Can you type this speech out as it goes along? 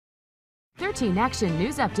13 Action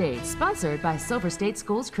News Update, sponsored by Silver State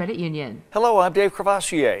Schools Credit Union. Hello, I'm Dave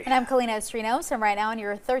Cravassier. And I'm Kalina Estrinos. And right now on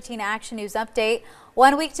your 13 Action News Update,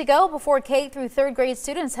 1 week to go before K through 3rd grade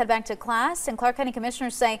students head back to class. And Clark County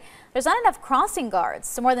commissioners say there's not enough crossing guards.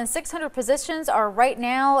 So more than 600 positions are right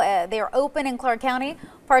now, they are open in Clark County.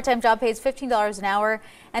 Part-time job pays $15 an hour.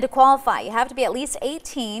 And to qualify, you have to be at least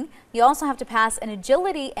 18. You also have to pass an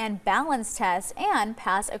agility and balance test and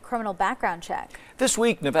pass a criminal background check. This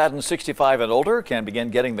week, Nevadans 65 and older can begin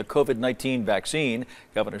getting the COVID-19 vaccine.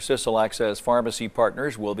 Governor Sisolak says pharmacy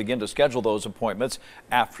partners will begin to schedule those appointments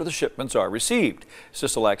after the shipments are received.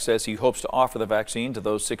 Sisolak says he hopes to offer the vaccine to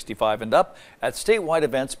those 65 and up at statewide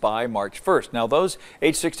events by March 1st. Now, those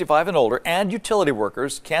age 65 and older and utility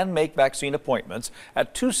workers can make vaccine appointments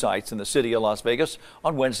at 2 sites in the city of Las Vegas.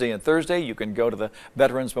 On Wednesday and Thursday, you can go to the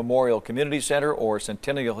Veterans Memorial Community Center or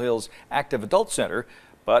Centennial Hills Active Adult Center,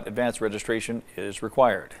 but advanced registration is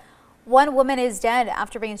required. 1 woman is dead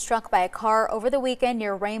after being struck by a car over the weekend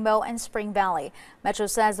near Rainbow and Spring Valley. Metro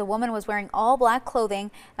says the woman was wearing all black clothing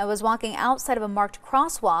and was walking outside of a marked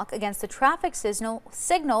crosswalk against the traffic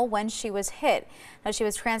signal when she was hit. Now, she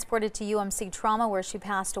was transported to UMC Trauma where she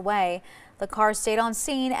passed away. The car stayed on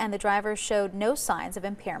scene and the driver showed no signs of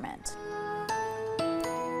impairment.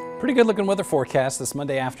 Pretty good looking weather forecast this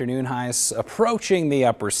Monday afternoon. Highs approaching the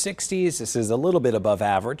upper 60s. This is a little bit above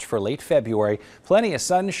average for late February. Plenty of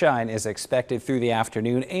sunshine is expected through the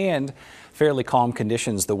afternoon and fairly calm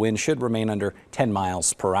conditions. The wind should remain under 10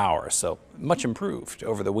 miles per hour, so much improved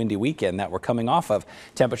over the windy weekend that we're coming off of.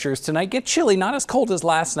 Temperatures tonight get chilly, not as cold as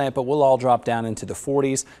last night, but we'll all drop down into the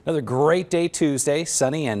 40s. Another great day Tuesday,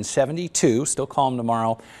 sunny and 72. Still calm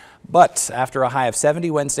tomorrow. But after a high of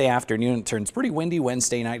 70 Wednesday afternoon, it turns pretty windy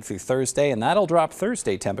Wednesday night through Thursday, and that'll drop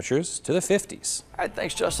Thursday temperatures to the 50s. All right,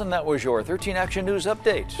 thanks, Justin. That was your 13 Action News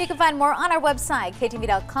Update. You can find more on our website,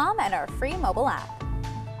 ktv.com, and our free mobile app.